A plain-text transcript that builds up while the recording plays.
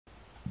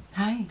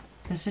Hi,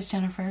 this is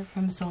Jennifer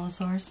from Soul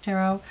Source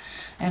Tarot,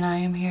 and I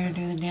am here to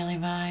do the daily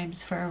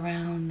vibes for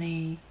around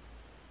the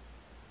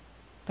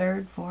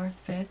 3rd, 4th,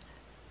 5th,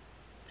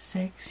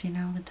 6th. You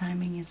know, the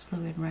timing is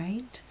fluid,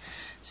 right?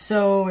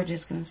 So we're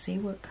just going to see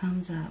what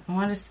comes up. I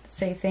want to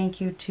say thank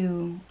you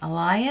to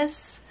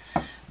Elias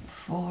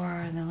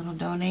for the little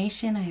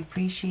donation. I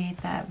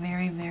appreciate that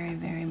very, very,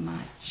 very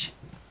much.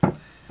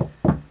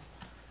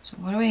 So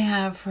what do we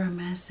have for a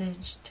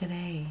message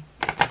today?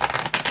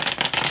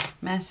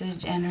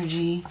 Message,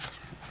 energy,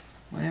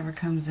 whatever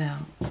comes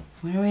out.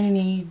 What do we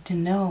need to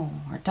know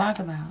or talk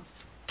about?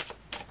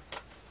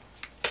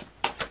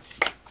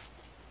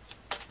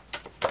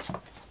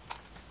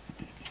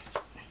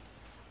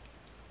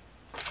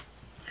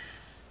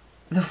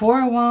 The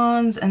Four of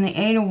Wands and the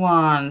Eight of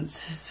Wands.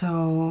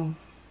 So,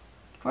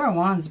 Four of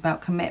Wands is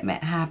about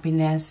commitment,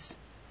 happiness,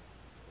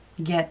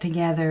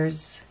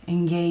 get-togethers,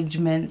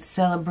 engagements,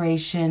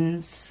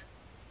 celebrations,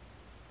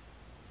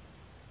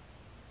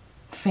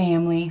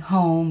 family,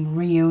 home,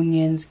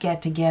 reunions,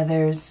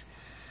 get-togethers,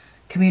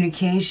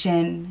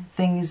 communication,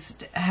 things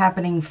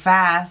happening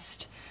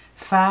fast,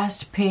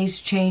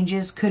 fast-paced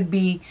changes. Could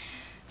be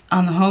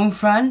on the home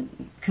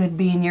front, could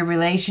be in your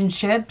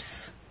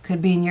relationships,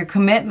 could be in your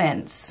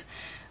commitments,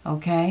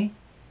 okay?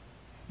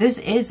 This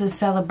is a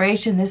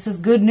celebration. This is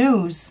good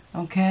news,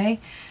 okay?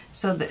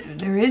 So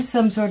there is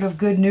some sort of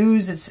good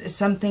news. It's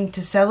something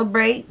to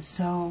celebrate,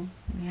 so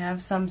we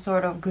have some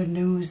sort of good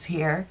news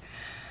here.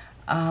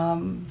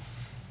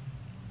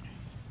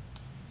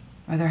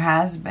 Or there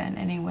has been,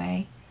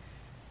 anyway.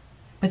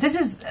 But this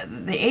is,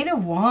 the Eight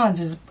of Wands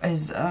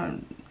is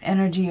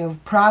energy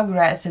of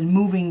progress and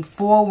moving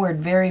forward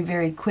very,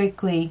 very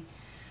quickly.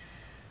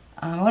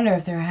 I wonder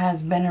if there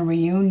has been a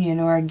reunion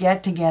or a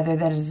get-together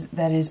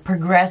that is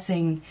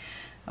progressing,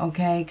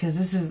 okay? Because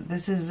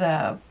this is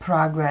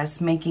progress,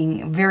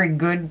 making very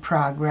good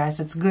progress.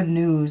 It's good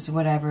news,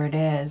 whatever it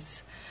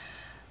is.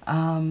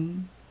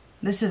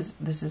 This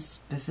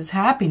is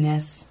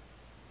happiness.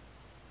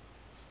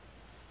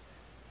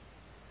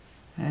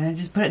 I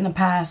just put it in the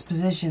past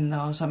position,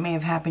 though, so it may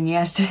have happened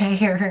yesterday,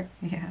 or,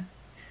 yeah,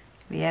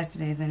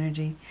 yesterday's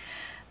energy.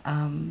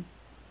 I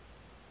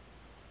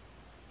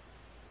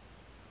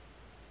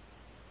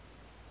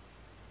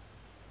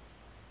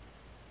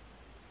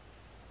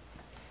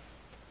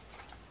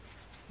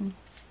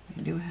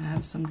do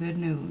have some good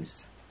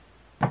news.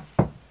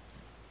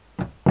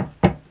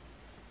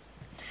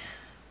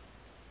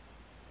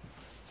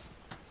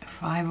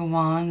 Five of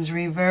Wands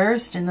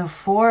reversed and the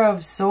Four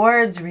of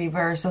Swords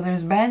reversed. So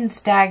there's been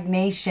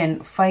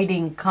stagnation,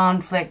 fighting,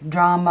 conflict,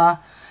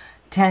 drama,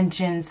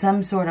 tension,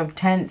 some sort of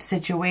tense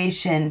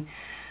situation.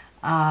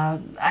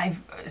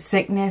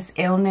 Sickness,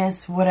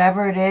 illness,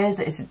 whatever it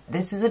is,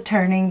 this is a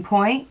turning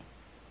point.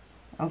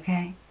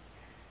 Okay?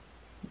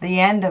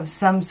 The end of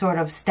some sort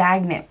of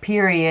stagnant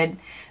period.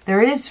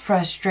 There is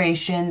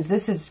frustrations.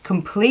 This is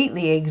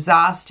completely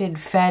exhausted,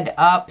 fed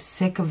up,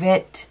 sick of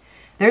it.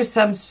 There's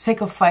some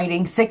sick of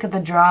fighting, sick of the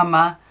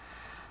drama.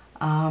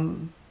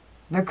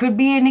 There could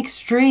be an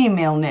extreme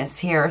illness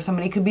here.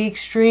 Somebody could be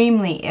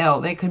extremely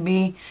ill. They could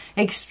be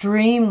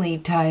extremely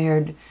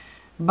tired.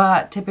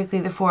 But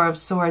typically the Four of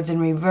Swords in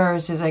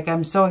reverse is like,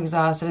 I'm so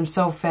exhausted, I'm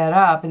so fed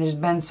up, and there's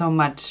been so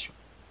much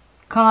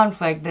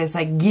conflict. There's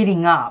like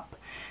getting up.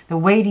 The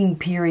waiting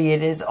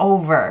period is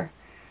over.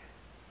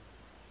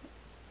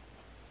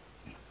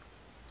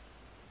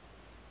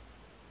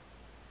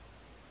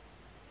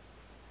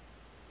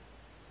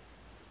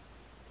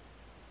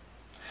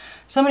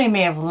 Somebody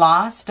may have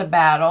lost a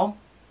battle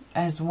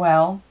as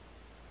well.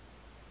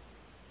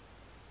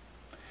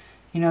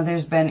 You know,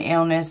 there's been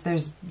illness.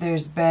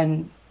 There's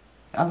been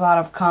a lot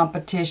of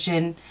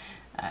competition.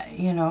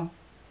 You know,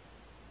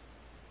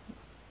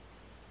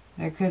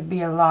 there could be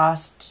a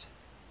lost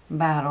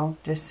battle,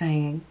 just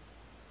saying.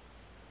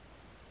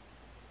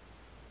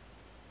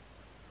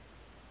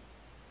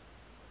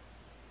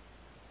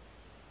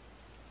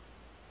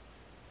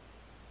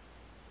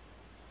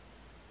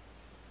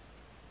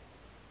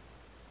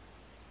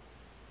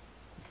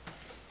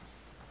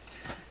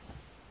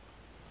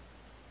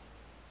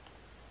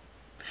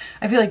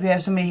 I feel like we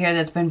have somebody here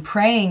that's been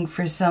praying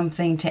for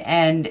something to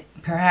end.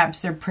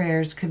 Perhaps their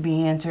prayers could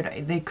be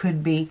answered. They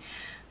could be.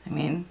 I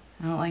mean,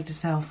 I don't like to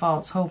sell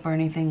false hope or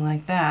anything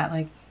like that.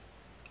 Like,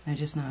 that's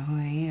just not who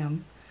I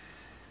am.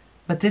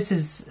 But this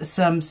is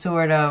some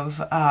sort of,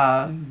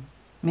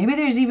 maybe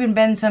there's even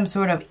been some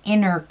sort of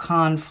inner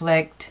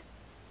conflict.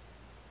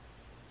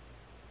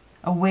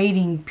 A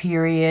waiting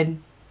period.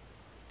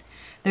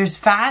 There's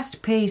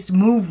fast-paced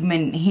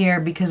movement here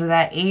because of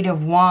that Eight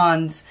of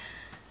Wands.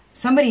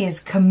 Somebody is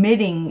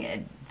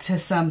committing to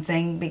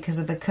something because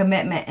of the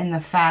commitment and the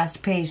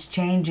fast-paced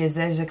changes.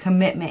 There's a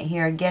commitment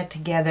here, a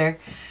get-together,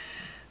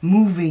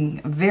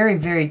 moving very,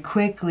 very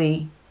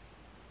quickly.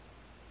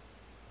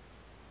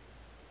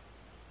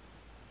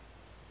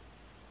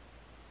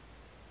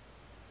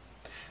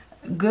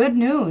 Good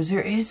news. There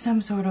is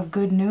some sort of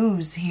good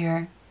news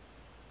here.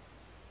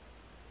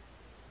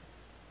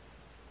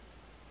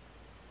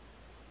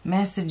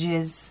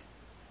 Messages.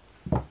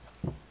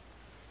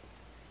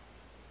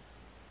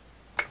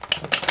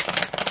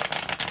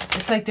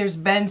 like there's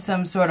been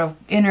some sort of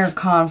inner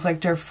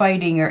conflict or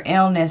fighting or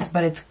illness,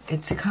 but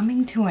it's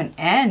coming to an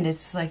end.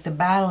 It's like the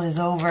battle is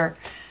over.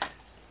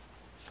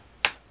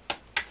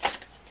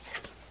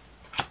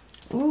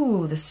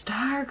 Ooh, the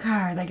Star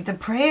card, like the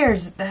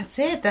prayers, that's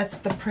it. That's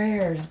the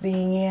prayers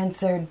being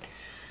answered.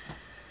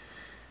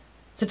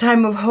 It's a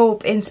time of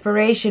hope,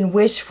 inspiration,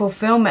 wish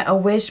fulfillment, a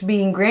wish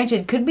being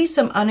granted. Could be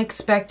some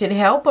unexpected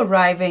help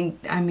arriving.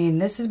 I mean,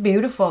 this is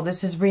beautiful.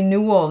 This is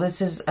renewal.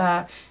 This is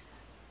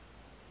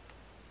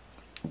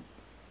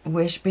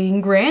wish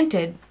being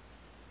granted.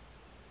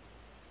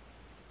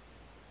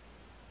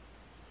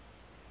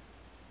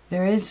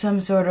 There is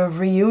some sort of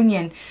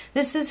reunion.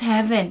 This is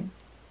heaven.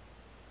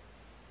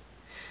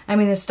 I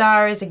mean, the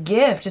star is a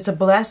gift. It's a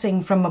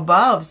blessing from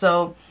above.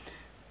 So,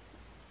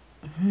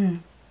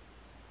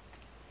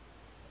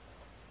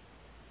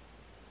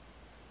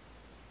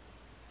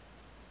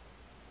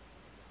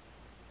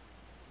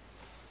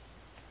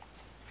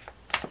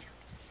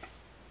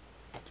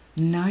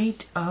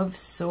 Knight of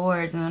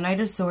Swords. And the Knight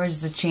of Swords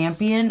is a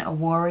champion, a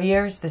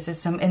warrior. This is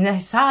some, and I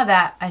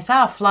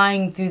saw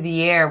flying through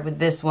the air with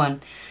this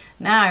one.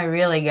 Now I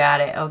really got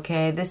it,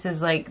 okay? This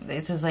is like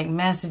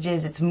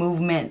messages, it's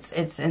movements,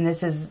 and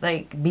this is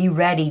like, be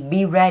ready,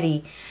 be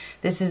ready.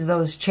 This is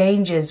those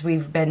changes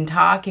we've been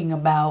talking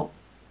about.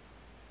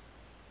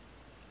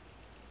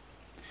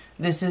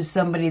 This is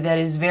somebody that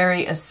is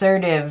very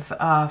assertive,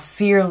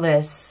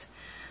 fearless,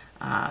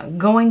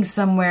 going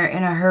somewhere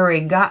in a hurry,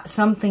 got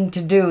something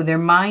to do. Their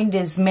mind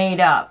is made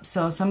up.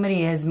 So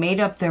somebody has made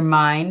up their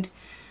mind.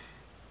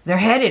 They're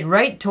headed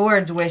right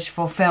towards wish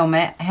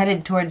fulfillment,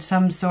 headed towards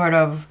some sort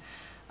of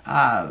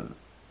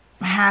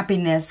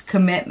happiness,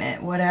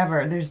 commitment,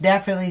 whatever. There's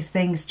definitely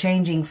things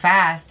changing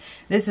fast.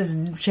 This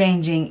is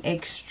changing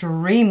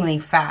extremely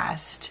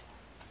fast.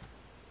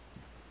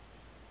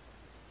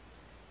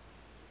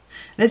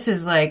 This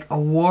is like a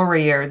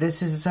warrior.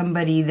 This is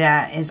somebody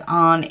that is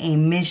on a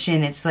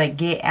mission. It's like,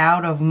 get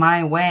out of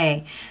my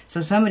way. So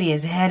somebody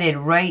is headed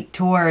right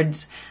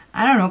towards,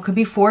 I don't know, could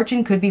be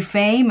fortune, could be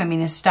fame. I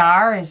mean, a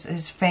star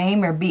is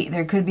fame, or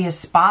there could be a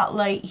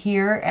spotlight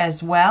here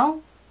as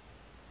well.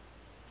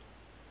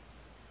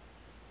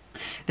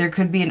 There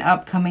could be an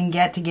upcoming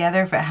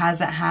get-together if it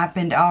hasn't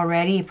happened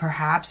already.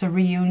 Perhaps a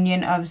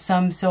reunion of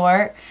some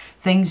sort.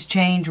 Things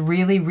change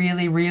really,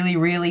 really, really,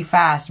 really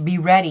fast. Be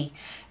ready.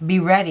 Be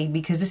ready,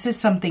 because this is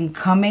something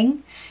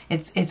coming.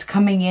 It's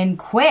coming in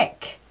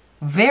quick.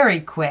 Very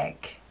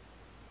quick.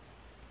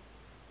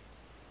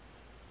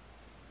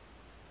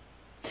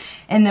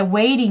 And the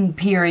waiting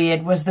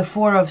period was the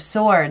Four of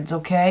Swords,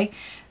 okay?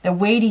 The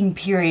waiting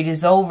period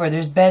is over.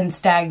 There's been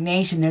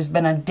stagnation. There's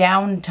been a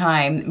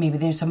downtime. Maybe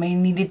there's somebody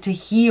needed to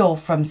heal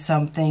from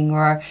something,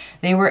 or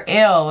they were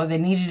ill, or they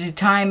needed a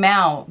time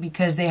out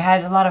because they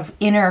had a lot of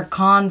inner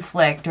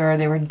conflict, or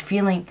they were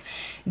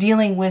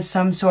dealing with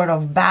some sort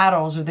of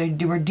battles, or they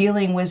were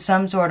dealing with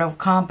some sort of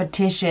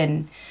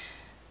competition.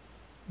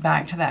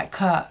 Back to that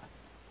cup.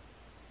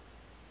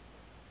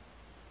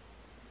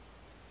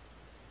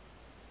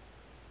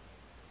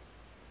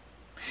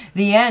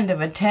 The end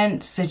of a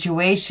tense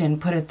situation,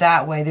 put it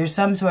that way. There's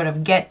some sort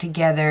of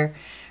get-together,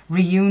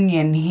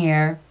 reunion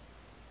here.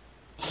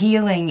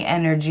 Healing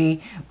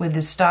energy with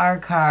the Star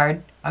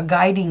card, a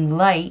guiding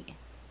light.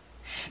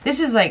 This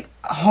is like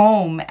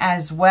home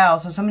as well.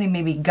 So somebody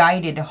may be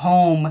guided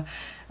home,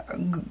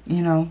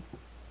 you know.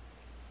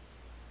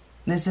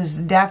 This is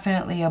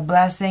definitely a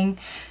blessing.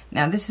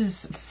 Now, this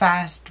is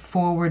fast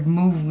forward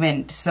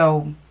movement.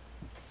 So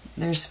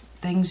there's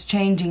things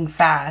changing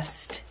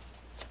fast.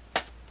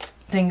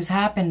 Things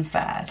happen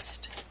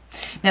fast.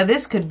 Now,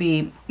 this could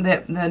be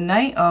the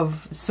Knight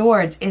of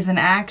Swords is an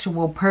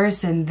actual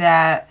person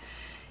that,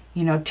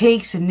 you know,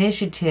 takes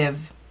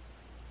initiative.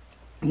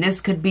 This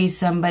could be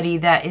somebody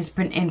that is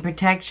in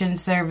protection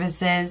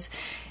services.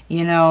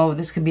 You know,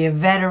 this could be a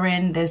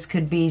veteran. This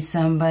could be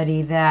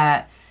somebody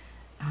that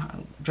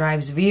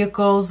drives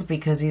vehicles,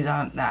 because he's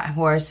on, that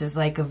horse is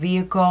like a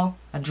vehicle,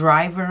 a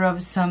driver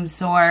of some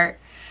sort.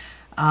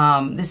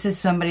 This is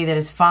somebody that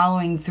is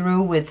following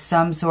through with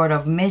some sort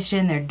of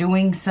mission. They're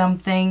doing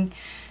something.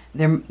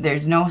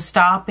 There's no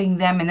stopping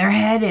them, and they're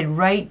headed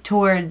right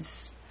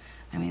towards,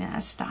 I mean,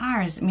 that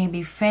star is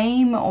maybe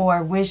fame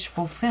or wish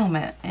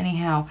fulfillment.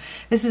 Anyhow,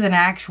 this is an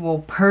actual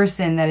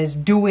person that is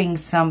doing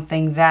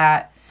something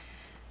that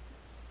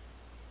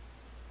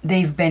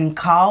they've been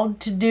called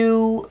to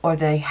do, or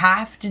they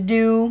have to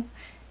do.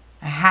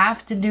 I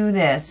have to do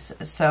this.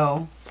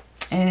 So,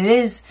 and it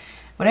is,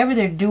 whatever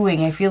they're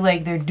doing, I feel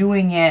like they're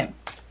doing it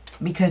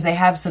because they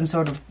have some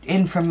sort of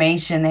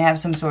information, they have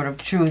some sort of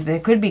truth. There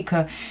could be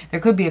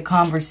a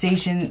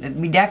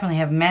conversation. We definitely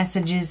have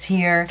messages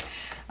here.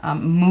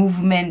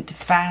 Movement,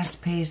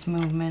 fast-paced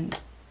movement.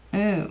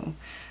 Ooh,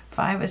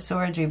 Five of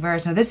Swords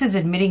reversed. Now, this is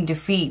admitting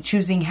defeat,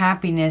 choosing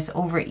happiness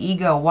over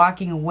ego,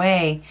 walking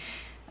away.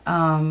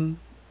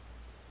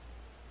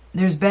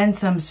 There's been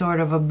some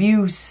sort of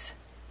abuse,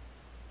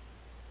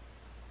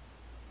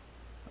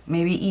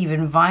 maybe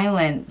even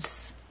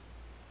violence.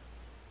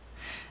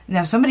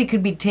 Now, somebody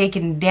could be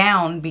taken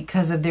down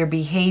because of their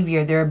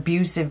behavior, their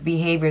abusive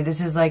behavior. This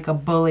is like a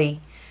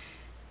bully.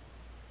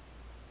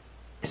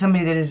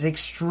 Somebody that is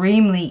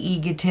extremely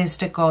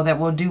egotistical, that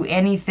will do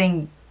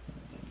anything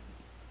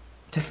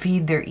to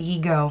feed their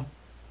ego.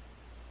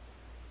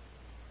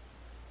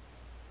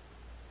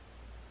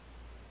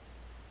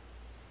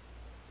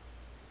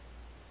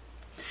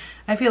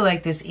 I feel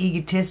like this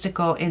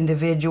egotistical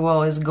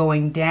individual is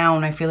going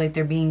down. I feel like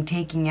they're being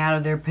taken out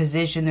of their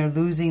position. They're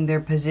losing their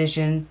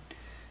position.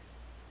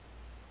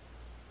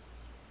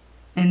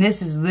 And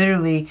this is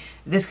literally,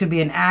 this could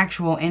be an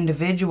actual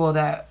individual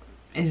that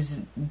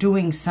is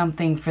doing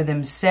something for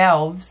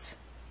themselves.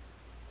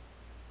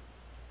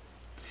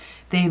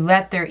 They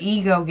let their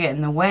ego get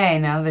in the way.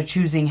 Now they're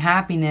choosing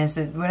happiness.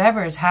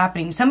 Whatever is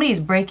happening, somebody is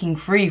breaking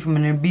free from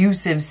an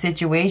abusive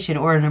situation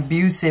or an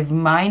abusive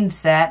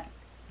mindset.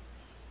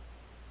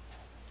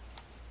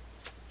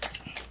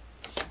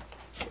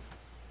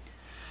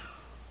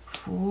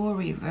 Fool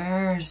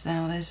reverse.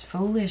 Now there's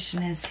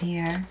foolishness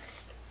here.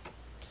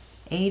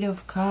 8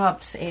 of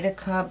Cups. 8 of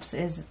Cups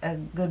is a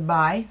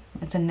goodbye.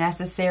 It's a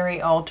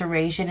necessary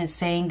alteration. It's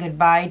saying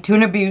goodbye to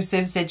an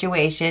abusive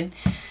situation.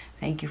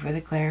 Thank you for the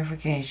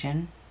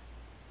clarification.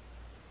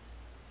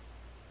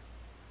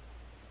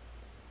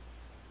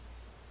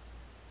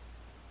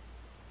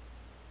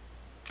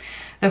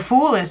 The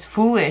Fool is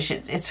foolish.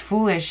 It's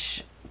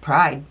foolish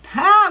pride.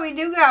 Ha! We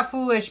do got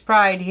foolish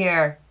pride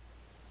here.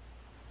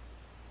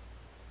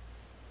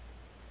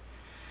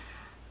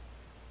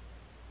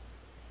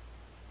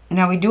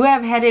 Now, we do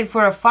have headed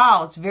for a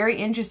fall. It's very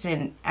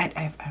interesting. I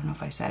don't know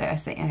if I said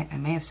it. I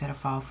may have said a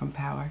fall from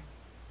power.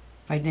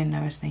 If I didn't,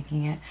 I was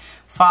thinking it.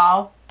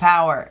 Fall,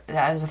 power.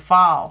 That is a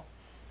fall.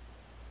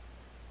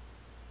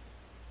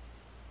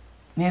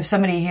 We have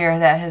somebody here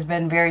that has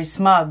been very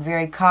smug,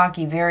 very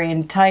cocky, very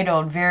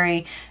entitled,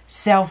 very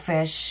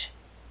selfish.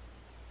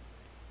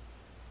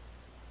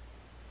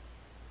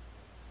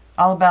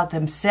 All about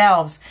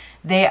themselves.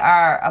 They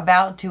are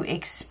about to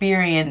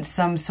experience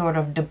some sort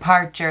of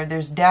departure.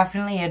 There's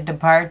definitely a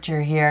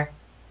departure here.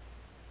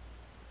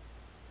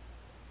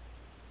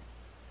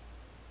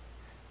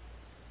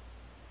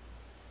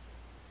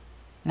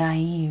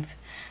 Naive.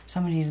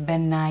 Somebody's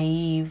been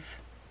naive.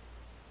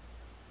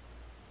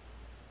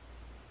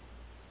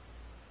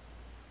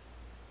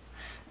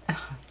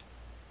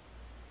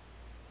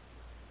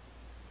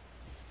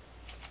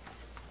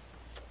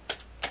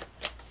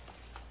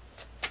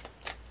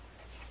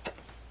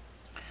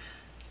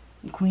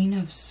 Queen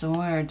of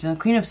Swords. Now,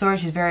 Queen of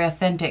Swords, she's very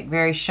authentic,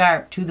 very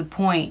sharp, to the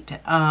point.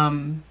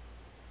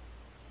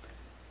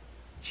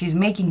 She's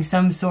making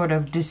some sort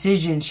of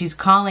decision. She's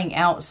calling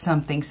out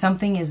something.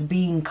 Something is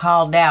being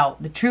called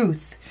out. The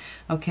truth.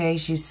 Okay,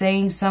 she's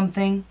saying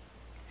something.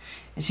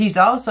 She's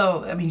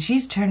also, I mean,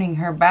 she's turning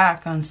her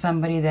back on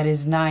somebody that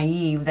is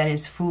naive, that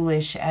is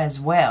foolish as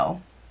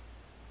well.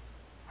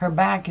 Her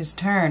back is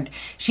turned.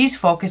 She's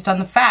focused on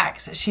the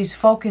facts. She's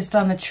focused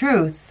on the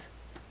truth.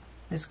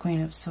 This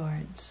Queen of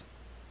Swords.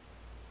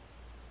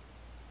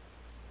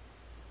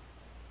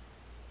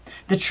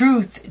 The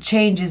truth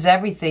changes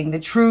everything. The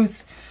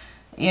truth,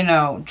 you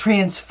know,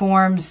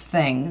 transforms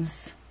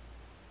things.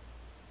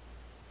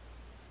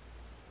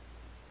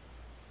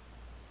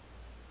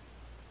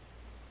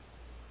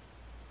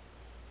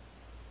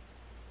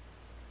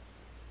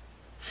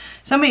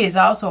 Somebody is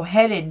also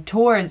headed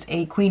towards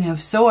a Queen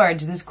of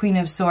Swords. This Queen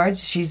of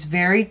Swords, she's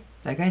very,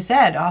 like I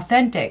said,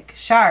 authentic,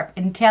 sharp,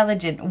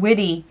 intelligent,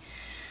 witty.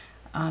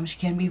 She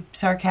can be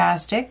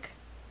sarcastic.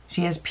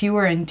 She has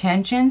pure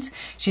intentions.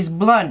 She's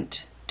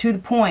blunt, to the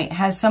point,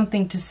 has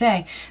something to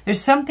say.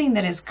 There's something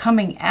that is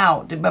coming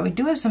out, but we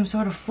do have some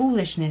sort of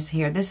foolishness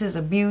here. This is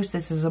abuse.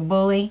 This is a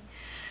bully.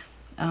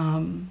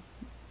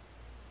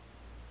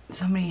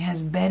 Somebody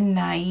has been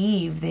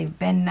naive. They've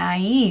been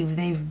naive.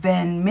 They've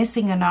been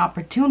missing an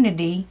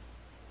opportunity,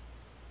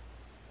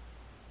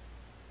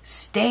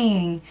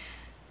 staying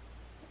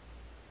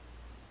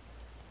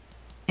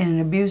in an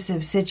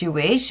abusive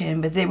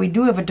situation. But we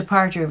do have a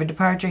departure. We have a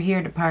departure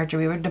here, departure.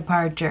 We have a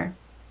departure.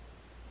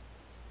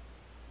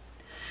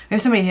 We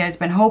have somebody here that's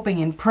been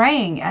hoping and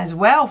praying as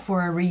well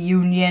for a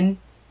reunion.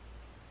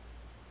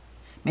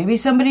 Maybe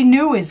somebody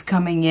new is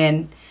coming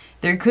in.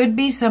 There could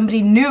be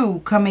somebody new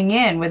coming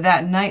in with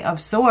that Knight of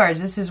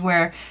Swords. This is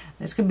where,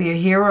 this could be a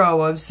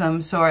hero of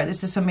some sort.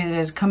 This is somebody that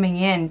is coming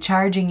in,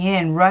 charging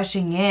in,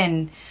 rushing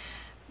in.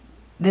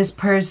 This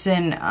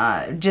person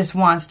just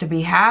wants to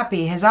be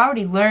happy, has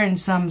already learned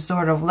some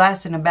sort of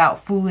lesson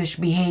about foolish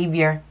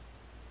behavior.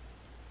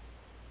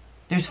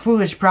 There's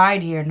foolish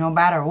pride here, no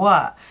matter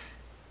what.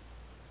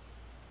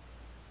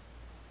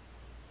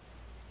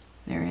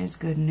 There is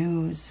good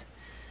news.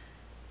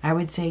 I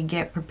would say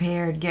get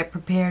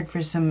prepared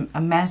for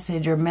a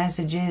message or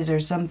messages or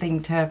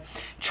something to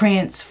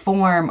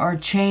transform or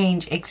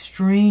change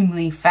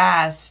extremely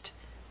fast.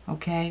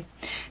 Okay?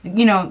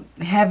 You know,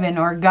 heaven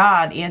or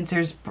God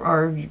answers,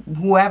 or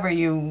whoever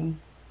you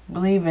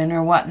believe in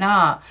or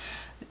whatnot,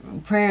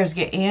 prayers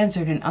get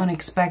answered in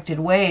unexpected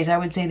ways. I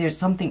would say there's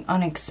something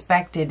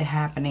unexpected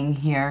happening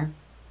here.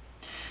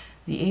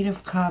 The Eight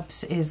of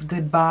Cups is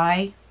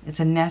goodbye. It's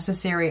a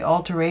necessary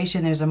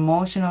alteration. There's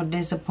emotional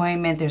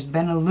disappointment. There's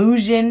been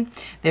illusion.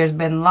 There's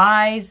been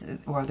lies.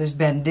 Or there's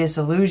been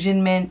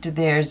disillusionment.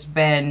 There's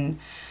been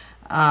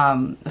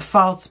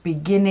false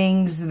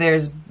beginnings.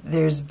 There's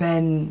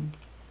been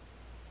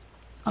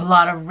a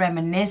lot of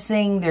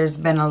reminiscing. There's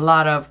been a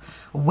lot of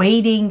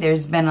waiting.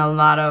 There's been a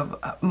lot of...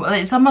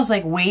 It's almost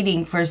like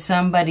waiting for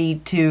somebody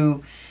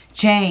to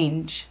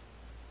change.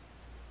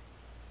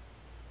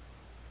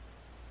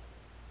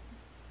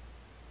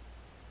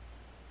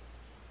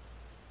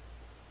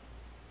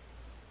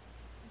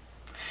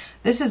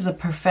 This is a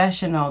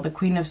professional. The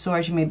Queen of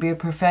Swords, she may be a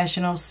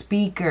professional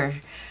speaker.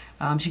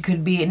 She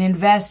could be an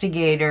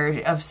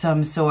investigator of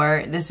some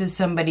sort. This is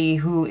somebody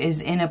who is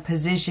in a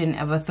position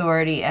of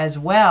authority as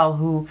well,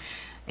 who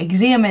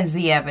examines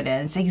the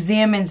evidence,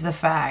 examines the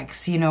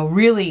facts, you know,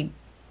 really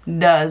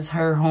does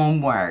her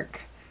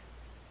homework.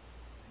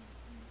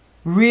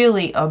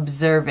 Really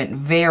observant,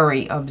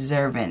 very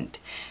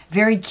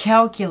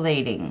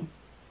calculating.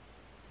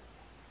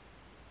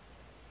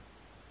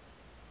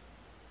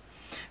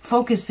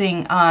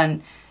 Focusing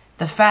on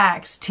the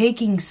facts,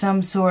 taking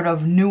some sort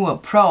of new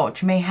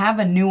approach, may have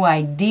a new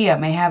idea,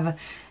 may have,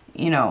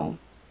 you know,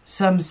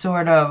 some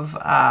sort of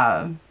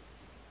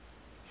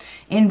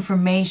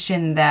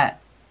information that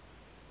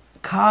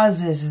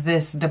causes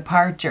this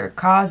departure,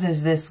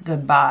 causes this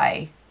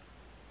goodbye.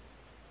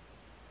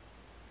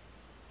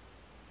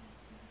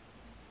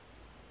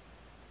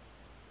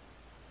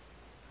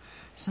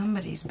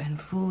 Somebody's been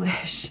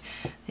foolish.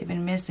 They've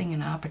been missing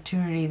an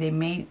opportunity. They've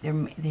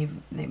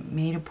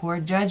made a poor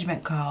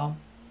judgment call.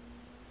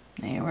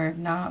 They were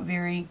not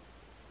very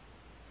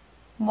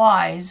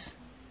wise.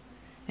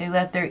 They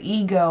let their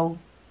ego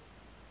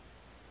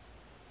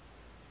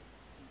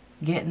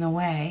get in the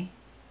way.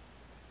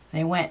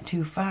 They went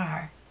too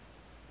far.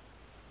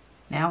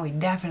 Now we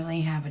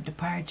definitely have a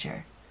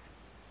departure.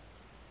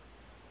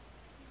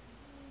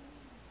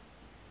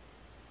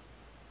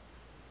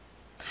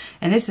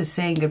 And this is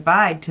saying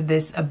goodbye to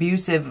this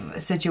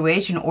abusive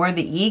situation or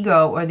the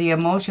ego or the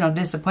emotional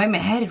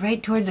disappointment, headed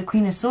right towards the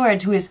Queen of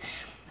Swords, who is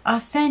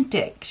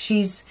authentic.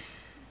 She's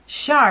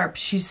sharp.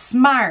 She's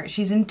smart.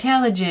 She's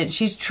intelligent.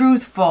 She's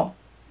truthful.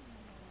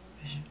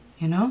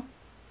 You know?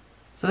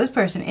 So this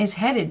person is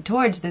headed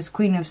towards this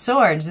Queen of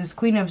Swords. This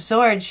Queen of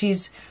Swords,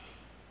 she's...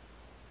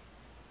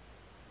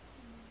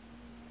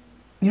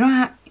 You don't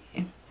have...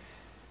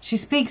 She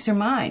speaks her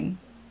mind.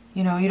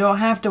 You know, you don't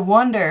have to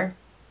wonder...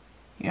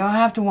 You don't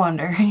have to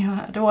wonder. You don't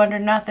have to wonder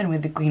nothing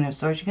with the Queen of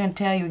Swords. She's going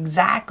to tell you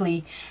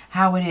exactly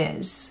how it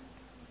is.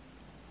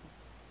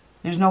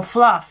 There's no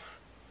fluff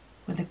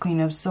with the Queen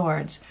of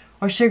Swords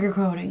or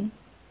sugarcoating.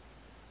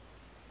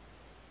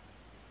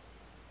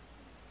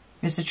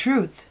 It's the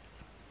truth.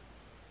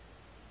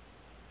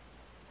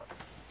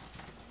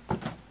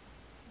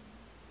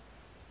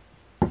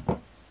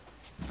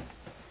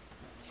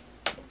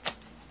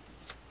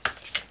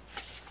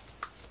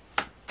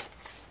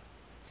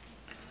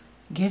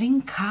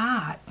 Getting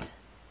caught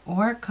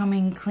or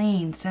coming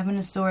clean. Seven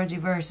of Swords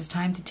reverse. It's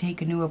time to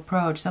take a new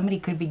approach. Somebody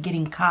could be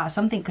getting caught.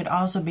 Something could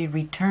also be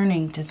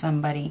returning to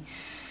somebody.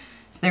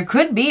 So there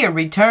could be a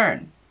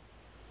return.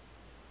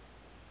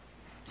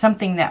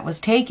 Something that was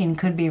taken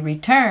could be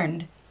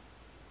returned.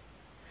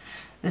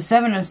 The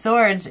Seven of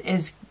Swords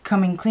is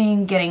coming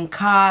clean, getting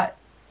caught,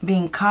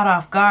 being caught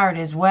off guard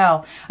as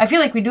well. I feel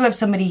like we do have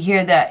somebody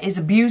here that is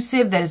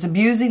abusive, that is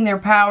abusing their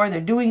power. They're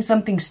doing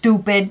something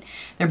stupid.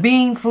 They're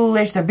being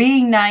foolish. They're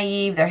being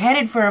naive. They're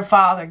headed for a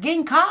fall. They're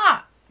getting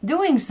caught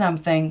doing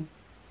something.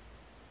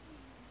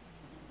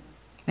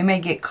 They may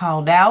get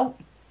called out.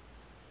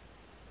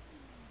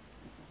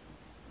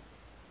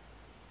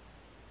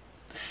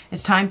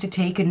 It's time to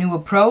take a new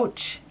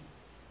approach.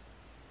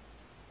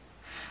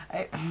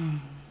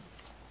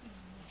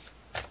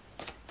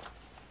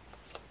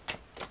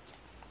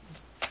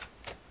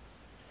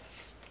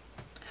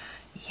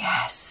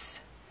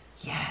 Yes,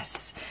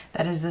 yes,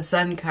 that is the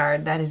Sun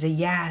card. That is a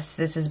yes.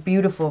 This is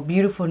beautiful,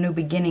 beautiful new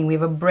beginning. We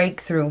have a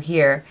breakthrough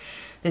here.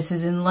 This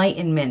is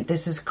enlightenment.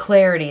 This is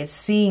clarity. It's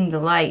seeing the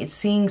light. It's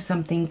seeing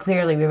something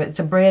clearly. It's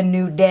a brand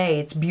new day.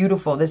 It's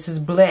beautiful. This is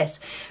bliss.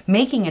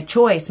 Making a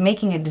choice,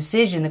 making a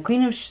decision. The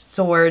Queen of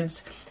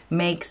Swords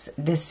makes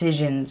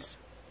decisions,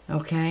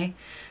 okay?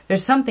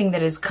 There's something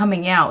that is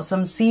coming out.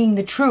 Some seeing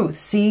the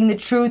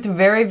truth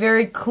very,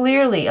 very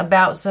clearly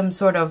about some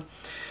sort of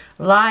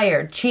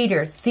liar,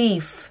 cheater,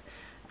 thief,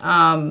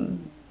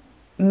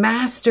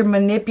 master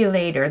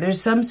manipulator.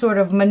 There's some sort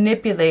of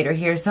manipulator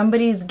here.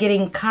 Somebody's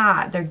getting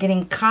caught. They're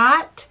getting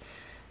caught,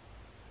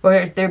 or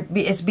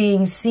it's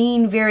being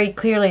seen very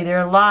clearly.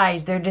 Their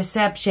lies, their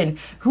deception,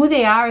 who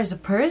they are as a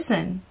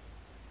person.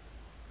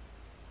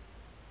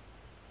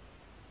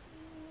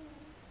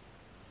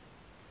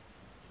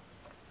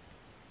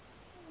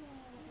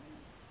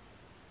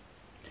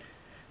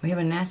 We have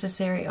a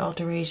necessary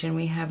alteration.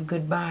 We have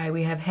goodbye.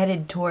 We have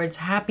headed towards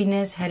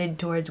happiness, headed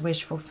towards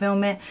wish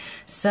fulfillment,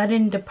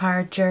 sudden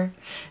departure.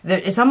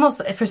 It's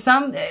almost, for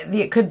some,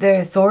 the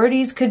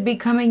authorities could be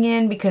coming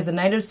in, because the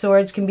Knight of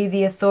Swords can be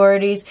the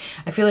authorities.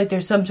 I feel like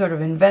there's some sort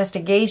of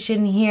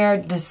investigation here,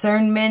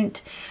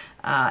 discernment,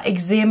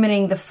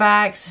 examining the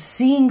facts,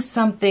 seeing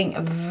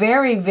something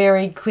very,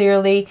 very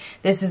clearly.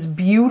 This is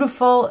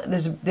beautiful.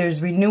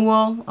 There's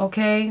renewal,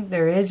 okay?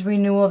 There is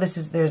renewal.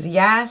 There's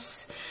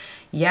yes.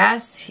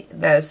 Yes,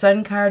 the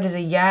Sun card is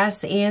a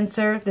yes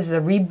answer. This is a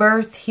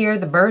rebirth here,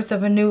 the birth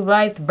of a new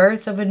life, the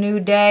birth of a new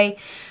day.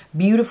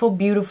 Beautiful,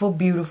 beautiful,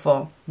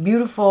 beautiful.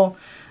 Beautiful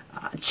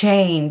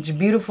change,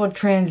 beautiful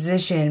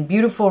transition,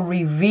 beautiful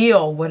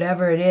reveal,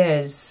 whatever it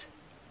is.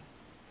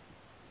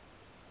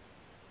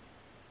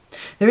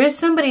 There is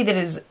somebody that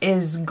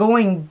is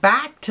going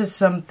back to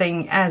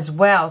something as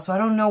well. So I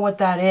don't know what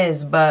that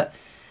is, but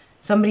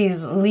somebody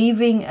is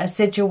leaving a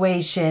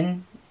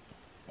situation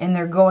and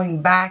they're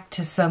going back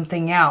to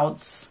something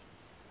else.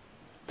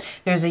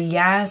 There's a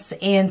yes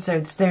answer.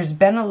 There's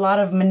been a lot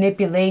of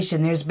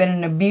manipulation. There's been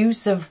an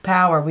abuse of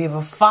power. We have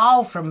a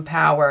fall from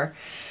power.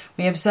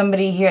 We have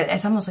somebody here.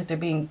 It's almost like they're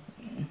being,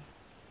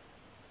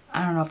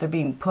 I don't know if they're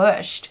being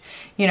pushed.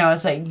 You know,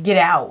 it's like, get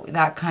out,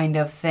 that kind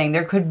of thing.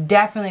 There could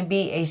definitely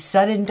be a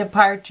sudden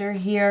departure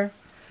here.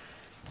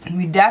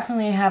 We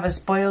definitely have a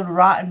spoiled,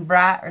 rotten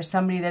brat, or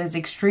somebody that is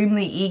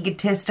extremely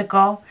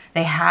egotistical.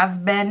 They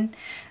have been.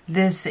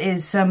 This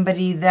is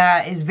somebody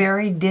that is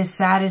very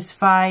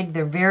dissatisfied.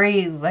 They're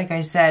very, like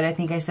I said, I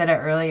think I said it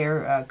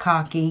earlier,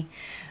 cocky,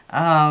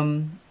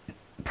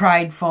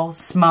 prideful,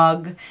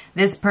 smug.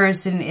 This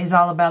person is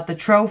all about the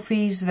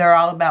trophies. They're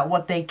all about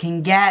what they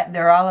can get.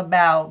 They're all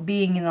about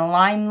being in the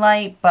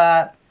limelight,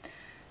 but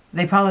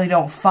they probably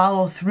don't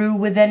follow through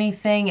with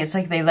anything. It's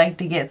like they like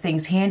to get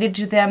things handed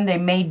to them. They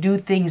may do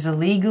things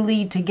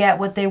illegally to get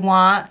what they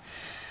want.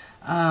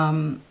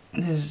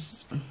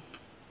 There's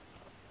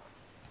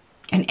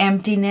an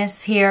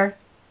emptiness here.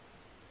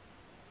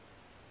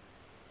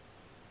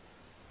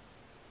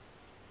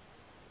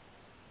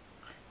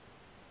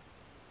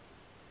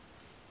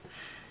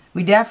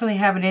 We definitely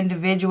have an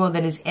individual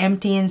that is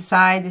empty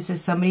inside. This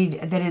is somebody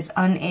that is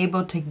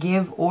unable to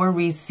give or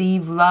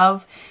receive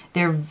love.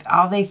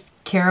 All they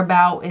care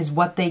about is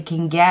what they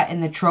can get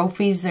in the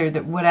trophies or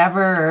the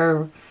whatever,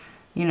 or,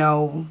 you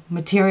know,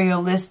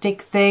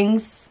 materialistic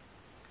things.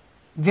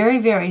 Very,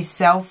 very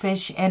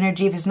selfish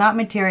energy. If it's not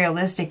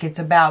materialistic, it's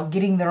about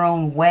getting their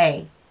own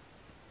way.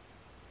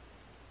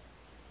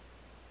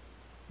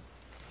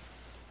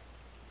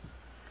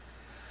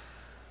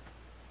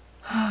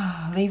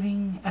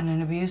 Leaving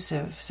an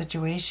abusive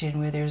situation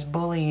where there's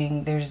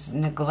bullying, there's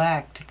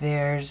neglect,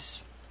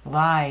 there's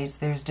lies,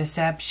 there's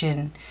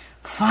deception.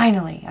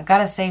 Finally, I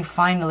gotta say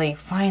finally,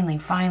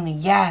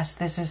 yes,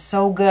 this is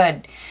so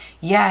good.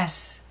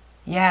 Yes,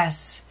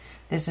 yes,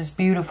 this is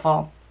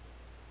beautiful.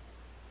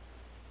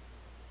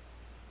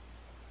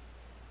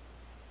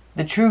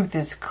 The truth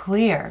is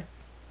clear.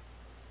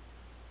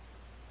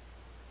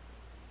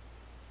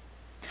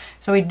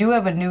 So we do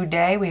have a new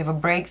day. We have a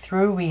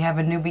breakthrough. We have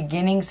a new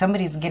beginning.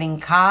 Somebody's getting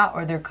caught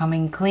or they're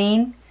coming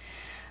clean.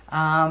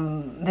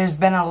 There's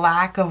been a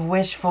lack of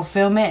wish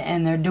fulfillment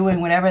and they're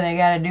doing whatever they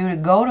got to do to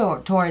go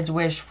towards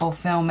wish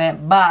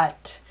fulfillment.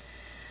 But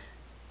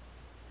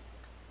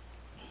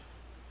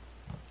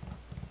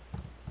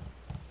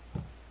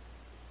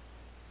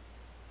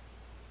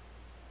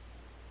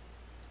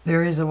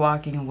there is a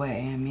walking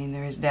away. I mean,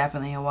 there is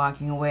definitely a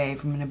walking away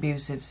from an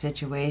abusive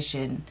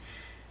situation.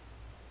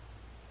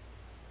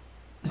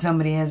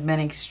 Somebody has been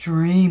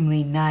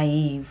extremely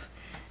naive.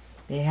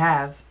 They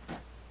have.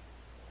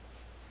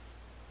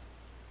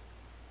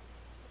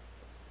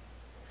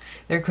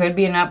 There could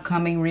be an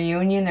upcoming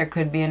reunion. There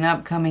could be an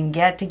upcoming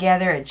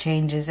get-together. It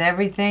changes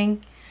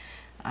everything.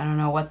 I don't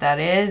know what that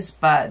is,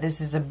 but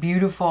this is a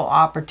beautiful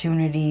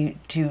opportunity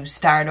to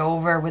start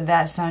over with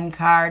that Sun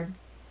card.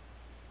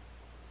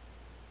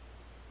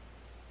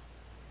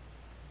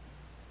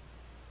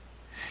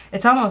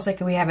 It's almost like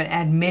we have an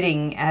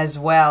admitting as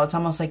well. It's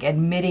almost like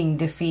admitting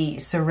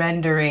defeat,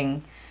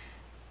 surrendering,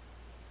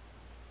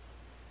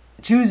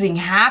 choosing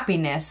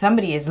happiness.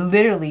 Somebody is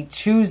literally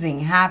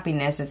choosing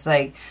happiness. It's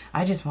like,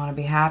 I just want to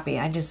be happy.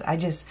 I just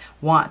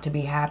want to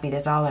be happy.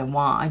 That's all I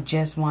want. I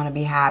just want to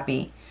be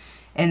happy.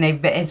 And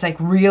it's like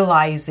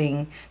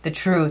realizing the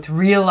truth,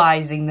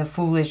 realizing the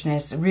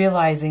foolishness,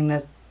 realizing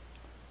the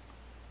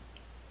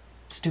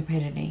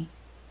stupidity.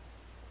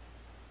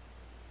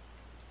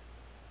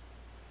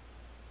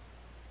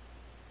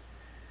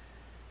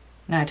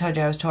 Now, I told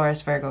you I was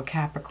Taurus, Virgo,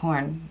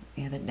 Capricorn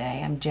the other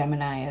day. I'm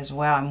Gemini as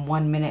well. I'm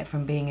 1 minute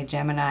from being a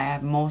Gemini. I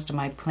have most of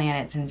my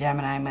planets in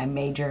Gemini, my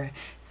major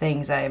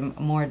things. I am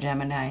more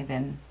Gemini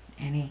than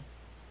any.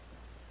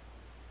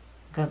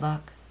 Good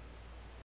luck.